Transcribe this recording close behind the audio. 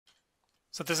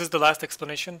So this is the last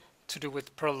explanation to do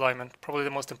with pearl alignment, probably the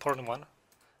most important one.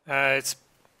 It's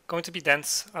going to be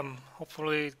dense. I'm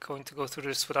hopefully going to go through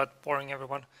this without boring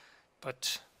everyone,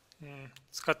 but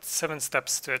it's got 7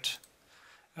 steps to it.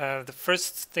 The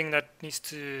first thing that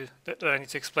I need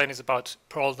to explain is about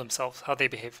pearls themselves, how they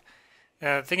behave.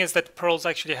 The thing is that pearls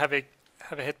actually have a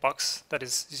hitbox that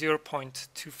is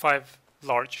 0.25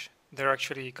 large. They're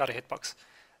actually got a hitbox.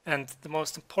 And the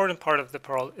most important part of the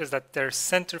pearl is that their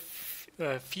center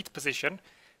feet position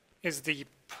is the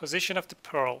position of the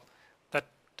pearl that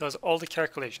does all the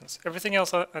calculations. Everything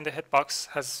else on the hitbox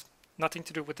has nothing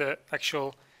to do with the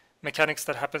actual mechanics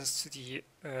that happens to the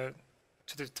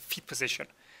feet position.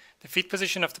 The feet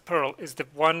position of the pearl is the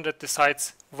one that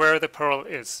decides where the pearl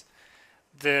is.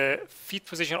 The feet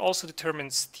position also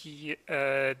determines the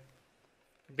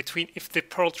if the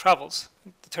pearl travels,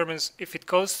 determines if it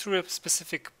goes through a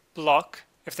specific block.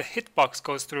 If the hitbox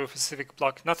goes through a specific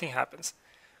block, nothing happens.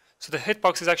 So the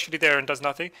hitbox is actually there and does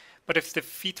nothing. But if the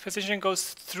feet position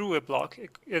goes through a block,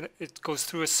 it goes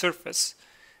through a surface,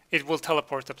 it will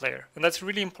teleport the player. And that's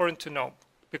really important to know.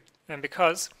 And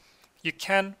because you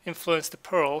can influence the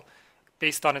pearl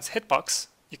based on its hitbox,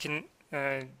 you can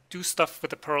do stuff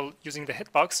with the pearl using the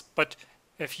hitbox. But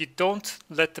if you don't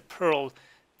let the pearl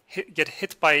get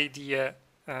hit by the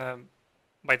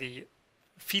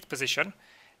feet position,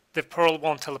 the pearl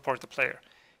won't teleport the player.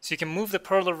 So you can move the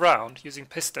pearl around using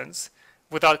pistons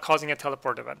without causing a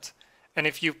teleport event. And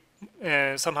if you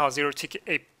somehow zero tick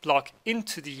a block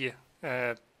into the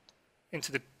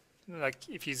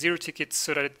if you zero tick it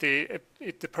so that the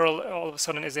pearl all of a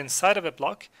sudden is inside of a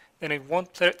block, then it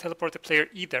won't teleport the player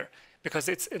either because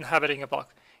it's inhabiting a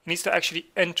block. It needs to actually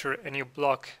enter a new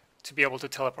block to be able to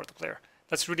teleport the player.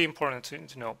 That's really important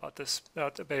to know about this,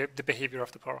 the behavior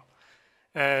of the pearl.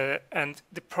 And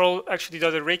the pearl actually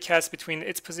does a raycast between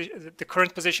its position, the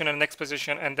current position and the next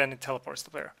position, and then it teleports the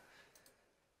player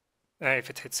if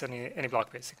it hits any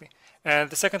block, basically. And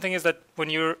the second thing is that when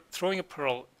you're throwing a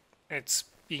pearl, it's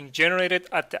being generated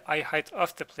at the eye height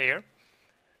of the player.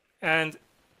 And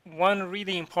one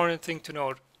really important thing to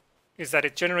note is that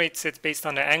it generates it based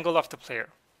on the angle of the player.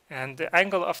 And the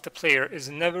angle of the player is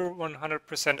never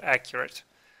 100% accurate.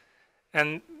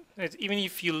 And even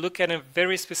if you look at a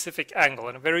very specific angle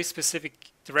in a very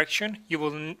specific direction, you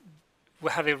will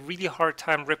have a really hard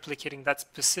time replicating that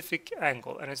specific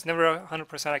angle. And it's never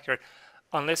 100% accurate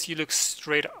unless you look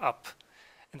straight up.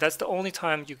 And that's the only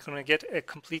time you're going to get a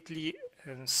completely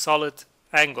solid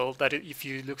angle that if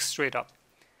you look straight up.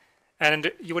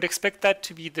 And you would expect that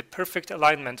to be the perfect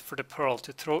alignment for the pearl,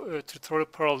 to throw the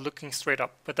pearl looking straight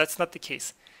up. But that's not the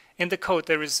case. In the code,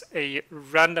 there is a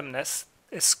randomness,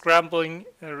 a scrambling,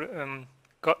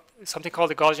 something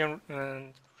called the Gaussian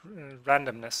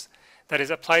randomness that is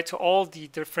applied to all the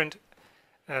different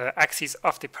axes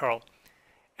of the pearl.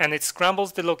 And it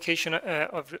scrambles the location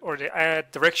or the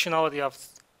directionality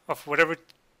of whatever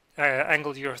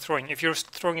angle you're throwing. If you're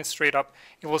throwing it straight up,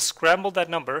 it will scramble that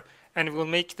number and it will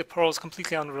make the pearls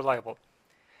completely unreliable.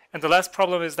 And the last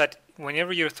problem is that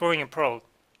whenever you're throwing a pearl,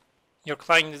 your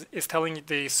client is telling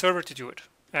the server to do it.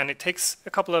 And it takes a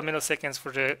couple of milliseconds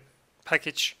for the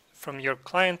package from your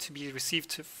client to be received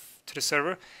to the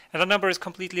server. And that number is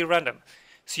completely random.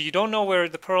 So you don't know where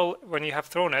the pearl, when you have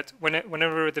thrown it,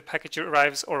 whenever the package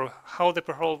arrives, or how the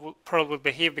pearl will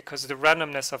behave because of the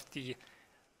randomness of the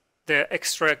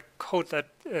extra code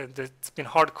that's been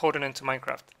hard coded into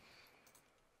Minecraft.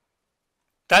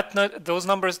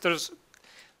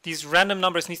 These random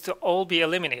numbers need to all be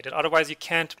eliminated, otherwise you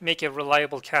can't make a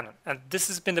reliable cannon. And this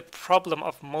has been the problem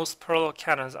of most pearl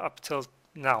cannons up till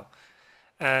now.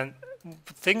 And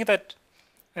the thing that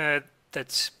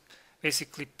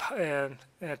basically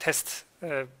test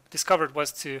discovered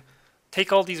was to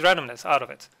take all these randomness out of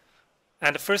it.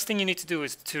 And the first thing you need to do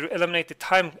is to eliminate the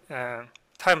time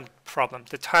problem,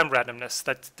 the time randomness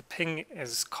that the ping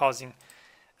is causing.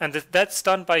 And that's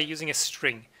done by using a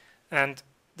string. And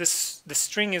the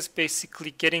string is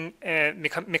basically getting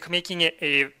making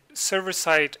a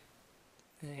server-side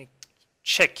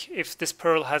check if this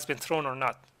pearl has been thrown or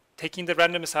not, taking the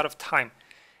randomness out of time.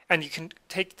 And you can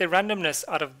take the randomness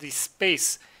out of the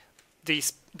space, the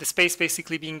space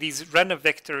basically being these random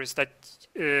vectors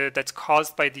that's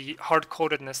caused by the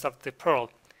hard-codedness of the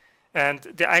pearl, and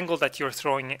the angle that you're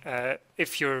throwing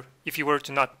if you were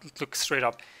to not look straight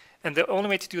up. And the only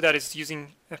way to do that is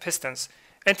using pistons.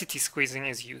 Entity squeezing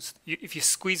is used. If you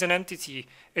squeeze an entity,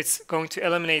 it's going to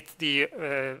eliminate the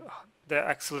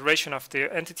acceleration of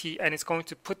the entity, and it's going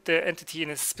to put the entity in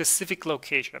a specific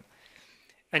location.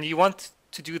 And you want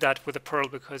to do that with a pearl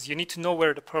because you need to know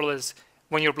where the pearl is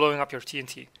when you're blowing up your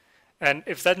TNT. And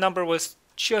if that number was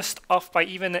just off by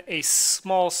even a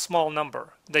small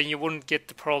number, then you wouldn't get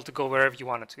the Perl to go wherever you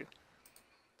want it to.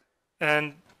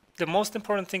 And the most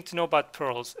important thing to know about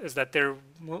Perls is that they're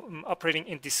operating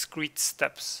in discrete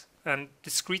steps. And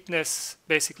discreteness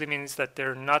basically means that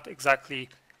they're not exactly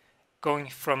going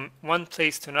from one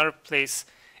place to another place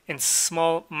in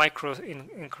small micro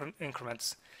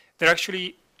increments. They're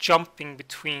actually jumping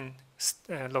between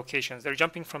locations. They're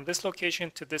jumping from this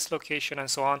location to this location and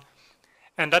so on.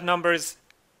 And that number is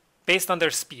based on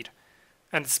their speed.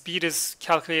 And the speed is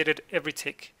calculated every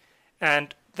tick.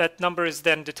 And that number is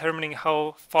then determining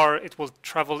how far it will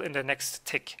travel in the next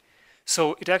tick.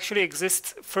 So it actually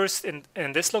exists first in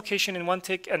this location in one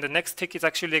tick, and the next tick is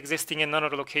actually existing in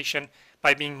another location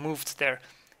by being moved there.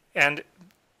 And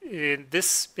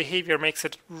this behavior makes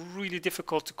it really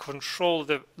difficult to control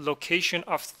the location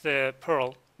of the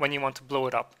Perl when you want to blow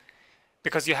it up,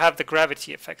 because you have the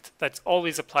gravity effect that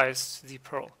always applies to the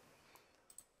Perl.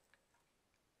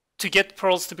 To get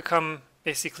Perls to become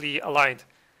basically aligned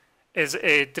is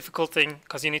a difficult thing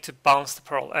because you need to bounce the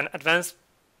Perl, and advanced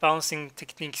bouncing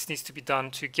techniques needs to be done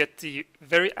to get the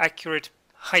very accurate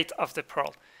height of the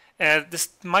Perl. This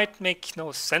might make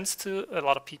no sense to a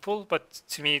lot of people, but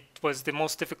to me it was the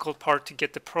most difficult part, to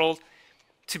get the Perl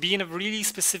to be in a really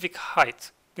specific height,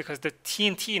 because the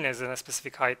TNT is in a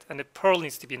specific height and the Perl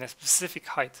needs to be in a specific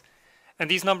height.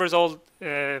 And these numbers all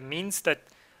means that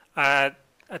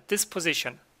at this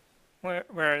position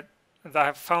where I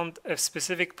have found a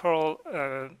specific Perl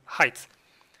height,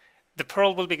 the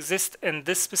Perl will exist in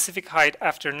this specific height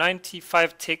after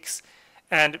 95 ticks,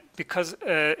 and because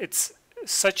it's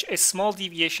such a small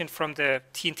deviation from the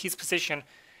TNT's position,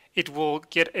 it will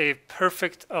get a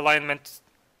perfect alignment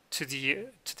to the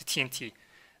TNT.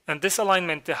 And this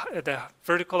alignment, the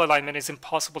vertical alignment, is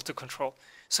impossible to control.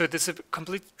 So it is a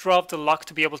complete draw of the luck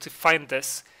to be able to find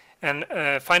this, and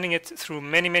finding it through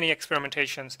many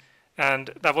experimentations.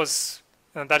 And that's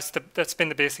been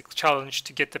the basic challenge,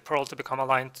 to get the Perl to become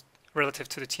aligned relative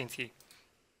to the TNT.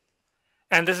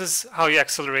 And this is how you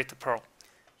accelerate the Perl.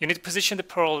 You need to position the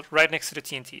Perl right next to the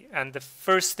TNT. And the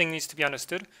first thing needs to be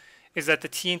understood is that the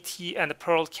TNT and the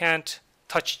Perl can't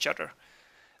touch each other,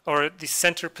 or the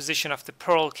center position of the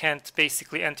Perl can't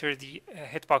basically enter the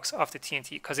hitbox of the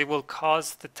TNT, because it will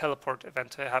cause the teleport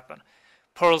event to happen.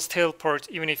 Perls teleport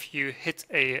even if you hit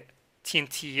a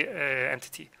TNT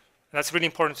entity. And that's really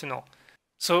important to know.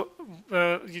 So,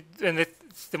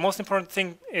 the most important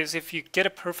thing is, if you get a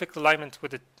perfect alignment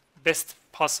with the best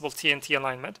possible TNT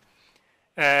alignment,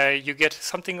 you get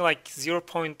something like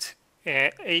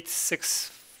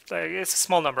 0.86. It's a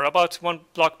small number, about 1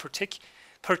 block per tick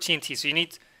per TNT. So you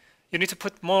need to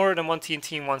put more than 1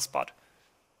 TNT in one spot,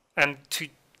 and to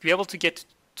be able to get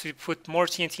to put more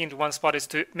TNT into one spot is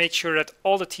to make sure that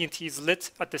all the TNT is lit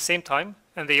at the same time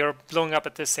and they are blowing up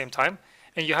at the same time.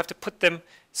 And you have to put them,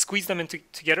 squeeze them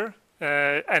together,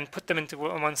 and put them into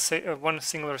one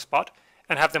singular spot,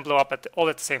 and have them blow up all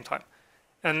at the same time.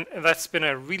 And that's been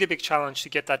a really big challenge to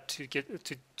get that to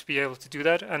be able to do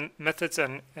that. And Methods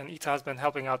and ITA has been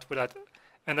helping out with that.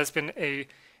 And that's been a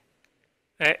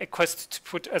quest to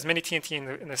put as many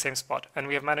TNT in the same spot. And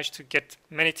we have managed to get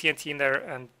many TNT in there.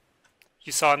 And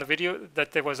you saw in the video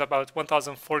that there was about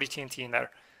 1,040 TNT in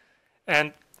there.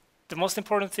 And the most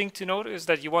important thing to note is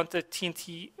that you want the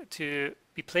TNT to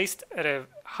be placed at a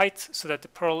height so that the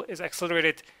Perl is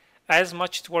accelerated as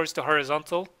much towards the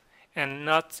horizontal and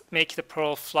not make the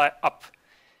Perl fly up.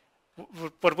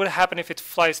 What would happen if it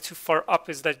flies too far up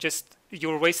is that just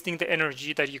you're wasting the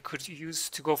energy that you could use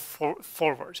to go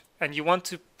forward. And you want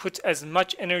to put as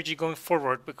much energy going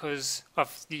forward because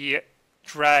of the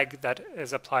drag that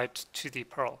is applied to the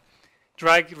Perl.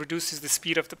 Drag reduces the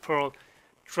speed of the Perl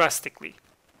drastically.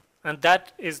 And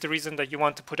that is the reason that you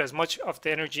want to put as much of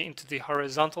the energy into the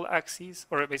horizontal axis,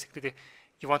 or basically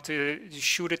you want to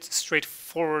shoot it straight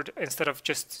forward instead of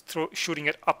just shooting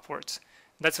it upwards.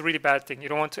 That's a really bad thing. You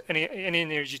don't want any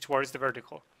energy towards the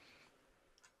vertical.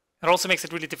 It also makes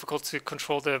it really difficult to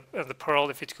control the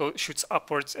Perl if it shoots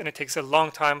upwards, and it takes a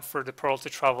long time for the Perl to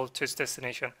travel to its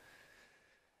destination.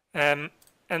 And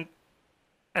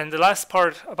the last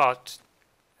part about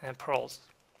Perls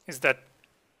is that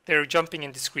they're jumping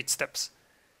in discrete steps.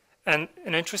 And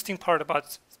an interesting part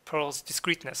about Perl's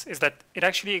discreteness is that it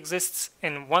actually exists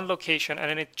in one location and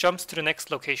then it jumps to the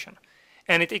next location.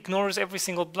 And it ignores every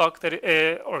single block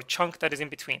or chunk that is in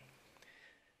between.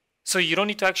 So you don't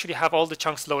need to actually have all the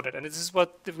chunks loaded. And this is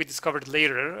what we discovered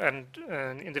later. And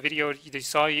in the video you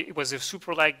saw, it was a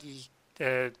super laggy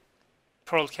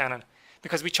Perl cannon,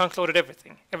 because we chunk loaded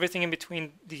everything. Everything in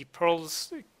between the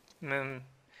Perls.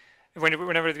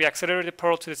 Whenever we accelerated the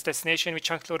Perl to its destination, we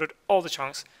chunk loaded all the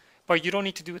chunks. But you don't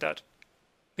need to do that.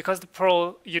 Because the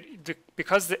Perl,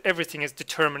 everything is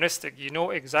deterministic, you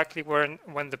know exactly where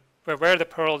the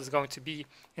Perl is going to be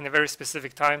in a very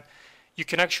specific time. You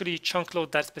can actually chunk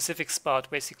load that specific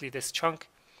spot, basically this chunk,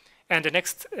 and the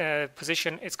next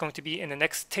position is going to be in the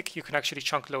next tick. You can actually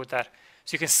chunk load that.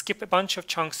 So you can skip a bunch of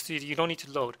chunks so you don't need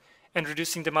to load, and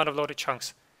reducing the amount of loaded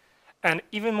chunks. And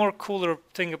even more cooler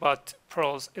thing about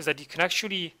Perls is that you can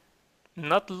actually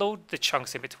not load the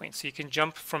chunks in between. So you can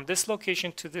jump from this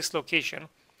location to this location,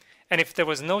 and if there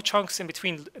was no chunks in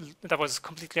between that was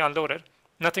completely unloaded,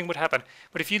 nothing would happen.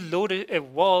 But if you loaded a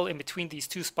wall in between these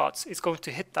two spots, it's going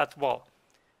to hit that wall.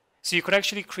 So you could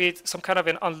actually create some kind of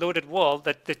an unloaded wall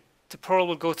that the Perl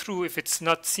will go through if it's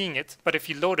not seeing it. But if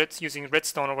you load it using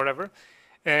redstone or whatever,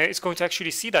 it's going to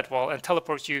actually see that wall and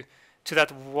teleport you to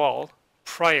that wall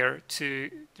prior to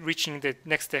reaching the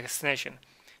next destination.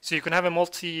 So you can have a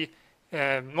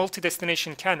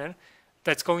multi-destination cannon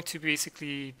that's going to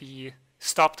basically be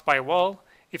stopped by a wall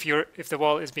if the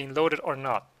wall is being loaded or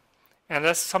not. And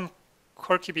that's some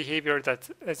quirky behavior that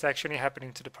is actually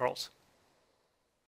happening to the Perls.